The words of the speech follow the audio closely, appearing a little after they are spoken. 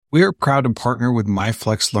We are proud to partner with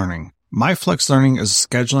MyFlex Learning. MyFlex Learning is a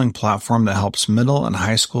scheduling platform that helps middle and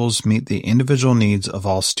high schools meet the individual needs of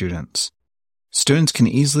all students. Students can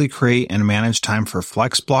easily create and manage time for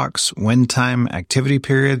flex blocks, win time, activity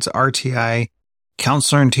periods, RTI,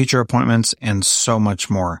 counselor and teacher appointments, and so much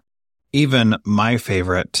more. Even my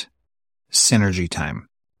favorite, synergy time.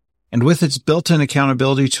 And with its built-in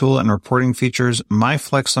accountability tool and reporting features,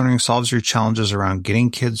 MyFlex Learning solves your challenges around getting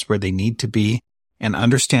kids where they need to be and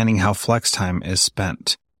understanding how flex time is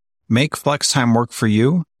spent. Make flex time work for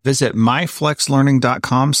you. Visit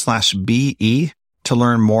myflexlearning.com/BE to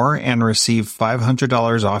learn more and receive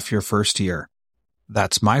 $500 off your first year.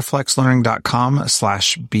 That's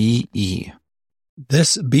myflexlearning.com/BE.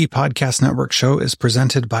 This B Podcast Network show is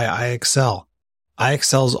presented by iExcel.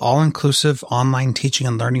 iExcel's all-inclusive online teaching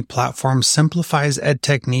and learning platform simplifies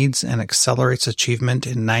edtech needs and accelerates achievement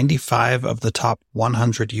in 95 of the top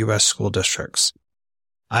 100 U.S. school districts.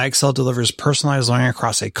 iExcel delivers personalized learning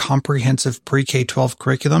across a comprehensive pre-K-12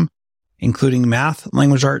 curriculum, including math,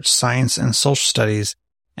 language arts, science, and social studies,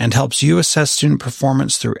 and helps you assess student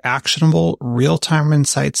performance through actionable, real-time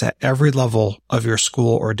insights at every level of your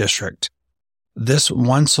school or district. This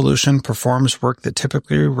one solution performs work that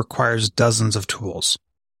typically requires dozens of tools.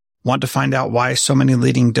 Want to find out why so many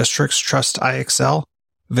leading districts trust iExcel?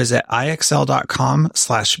 Visit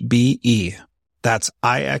iexcel.com/BE. That's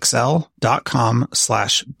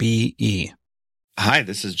iexcel.com/BE. Hi,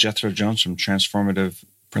 this is Jethro Jones from Transformative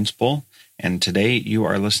Principal, and today you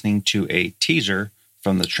are listening to a teaser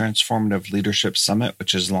from the Transformative Leadership Summit,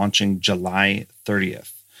 which is launching July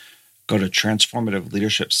 30th. Go to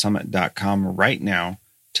transformativeleadershipsummit.com right now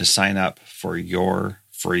to sign up for your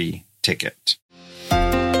free ticket.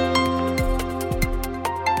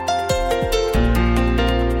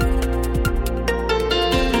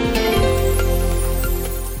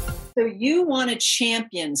 So you want to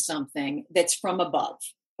champion something that's from above,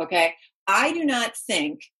 okay? I do not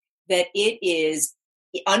think that it is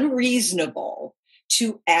unreasonable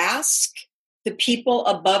to ask the people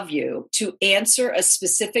above you to answer a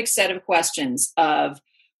specific set of questions of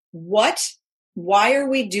why are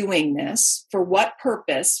we doing this? For what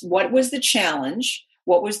purpose? What was the challenge?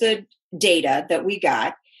 What was the data that we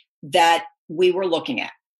got that we were looking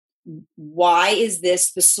at? Why is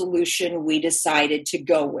this the solution we decided to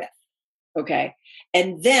go with? Okay.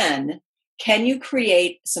 And then can you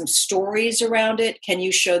create some stories around it? Can you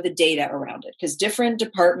show the data around it? Because different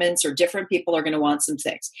departments or different people are going to want some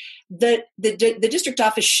things. The district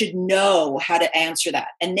office should know how to answer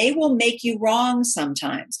that. And they will make you wrong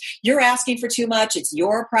sometimes. You're asking for too much. It's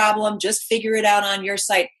your problem. Just figure it out on your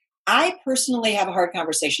site. I personally have a hard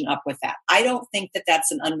conversation up with that. I don't think that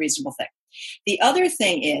that's an unreasonable thing. The other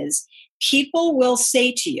thing is people will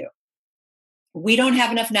say to you, we don't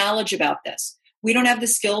have enough knowledge about this. We don't have the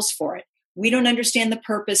skills for it. We don't understand the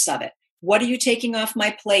purpose of it. What are you taking off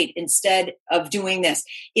my plate instead of doing this?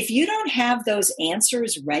 If you don't have those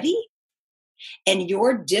answers ready and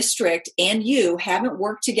your district and you haven't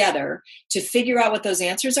worked together to figure out what those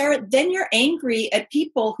answers are, then you're angry at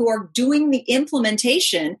people who are doing the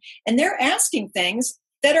implementation and they're asking things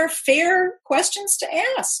that are fair questions to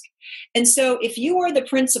ask. And so if you are the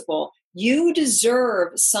principal, you deserve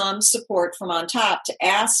some support from on top to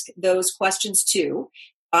ask those questions too.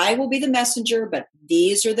 I will be the messenger, but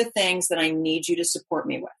these are the things that I need you to support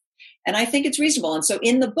me with. And I think it's reasonable. And so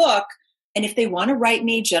in the book, and if they want to write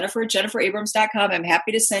me, Jennifer@jenniferabrams.com, I'm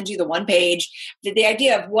happy to send you the one page. The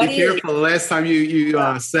idea of what Be careful. The last time you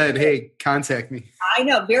said, hey, contact me. I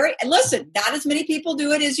know. Listen, not as many people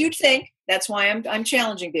do it as you'd think. That's why I'm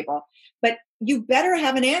challenging people. But you better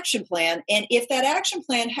have an action plan. And if that action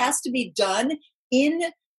plan has to be done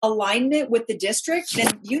in alignment with the district,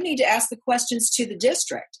 then you need to ask the questions to the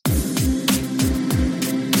district.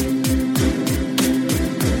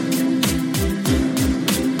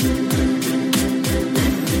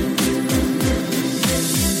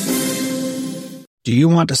 Do you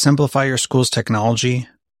want to simplify your school's technology,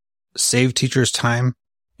 save teachers time,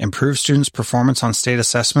 improve students' performance on state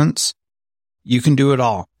assessments? You can do it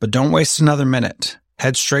all, but don't waste another minute.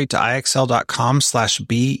 Head straight to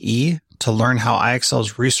iexcel.com/BE to learn how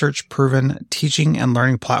iExcel's research-proven teaching and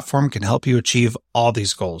learning platform can help you achieve all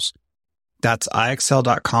these goals. That's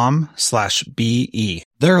iexcel.com/BE.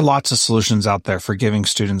 There are lots of solutions out there for giving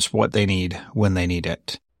students what they need when they need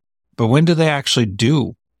it. But when do they actually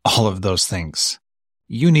do all of those things?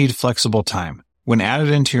 You need flexible time. When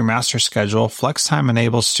added into your master schedule, flex time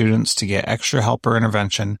enables students to get extra help or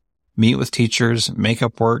intervention, meet with teachers, make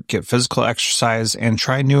up work, get physical exercise, and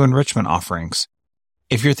try new enrichment offerings.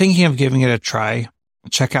 If you're thinking of giving it a try,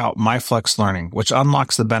 check out MyFlex Learning, which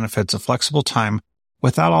unlocks the benefits of flexible time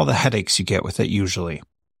without all the headaches you get with it usually.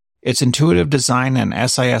 Its intuitive design and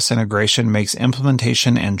SIS integration makes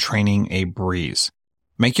implementation and training a breeze.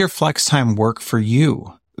 Make your flex time work for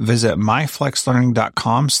you. Visit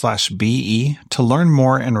myflexlearning.com/BE to learn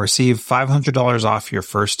more and receive $500 off your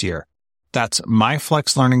first year. That's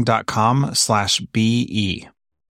myflexlearning.com/BE.